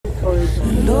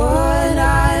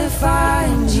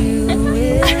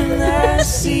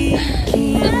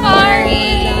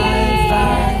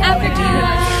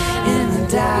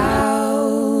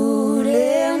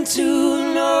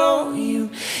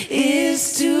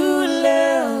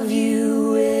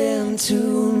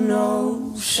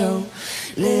so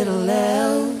little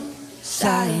else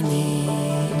I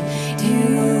need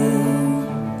you.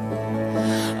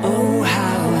 Oh,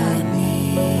 how I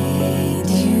need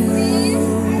you.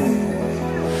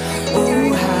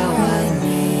 Oh, how I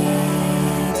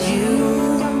need you.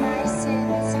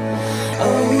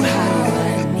 Oh, how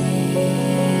I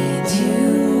need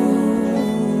you.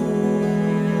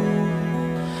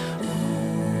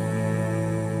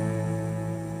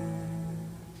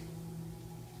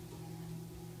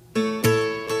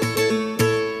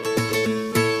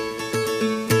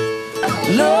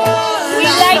 Lord, We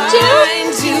I like to?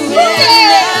 find you when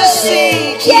I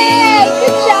seek you. Yay, good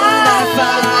Lord, I job.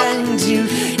 find you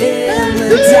in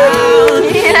the down.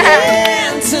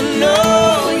 And to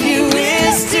know you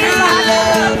is to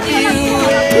love you.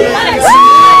 And to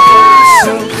know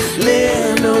so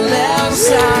little else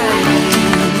I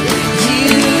need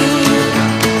you.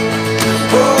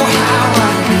 Oh, how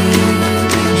I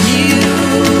need you.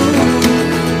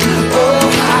 Oh,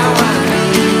 how I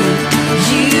need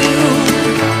you.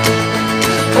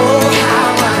 Oh,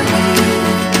 how I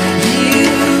need you.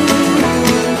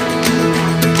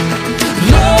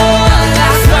 Lord,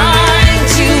 I find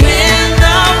you in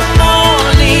the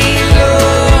morning.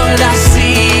 Lord, I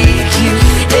seek you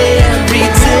every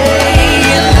day.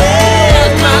 And let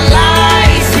my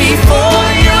life be for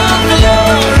your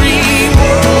glory.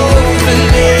 Woven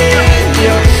in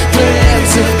your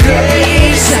threads of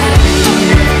grace, I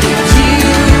need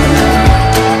you.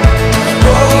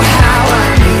 Oh, how I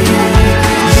need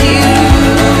you.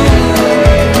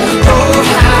 Oh,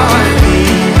 how I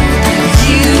need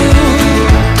you.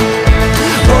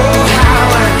 Oh, how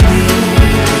I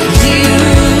need you.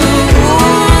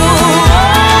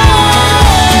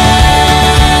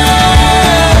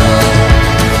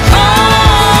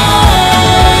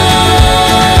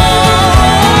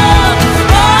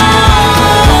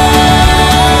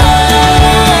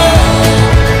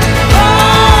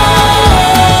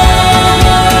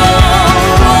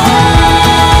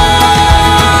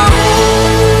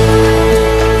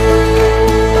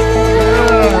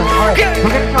 Alright, we're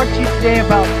gonna talk to you today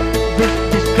about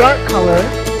this dark color.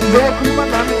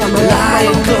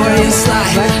 Light, glorious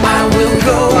light, I will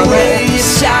go where you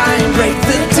shine. Break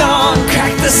the dawn,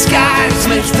 crack the skies,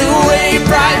 make the way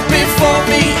bright.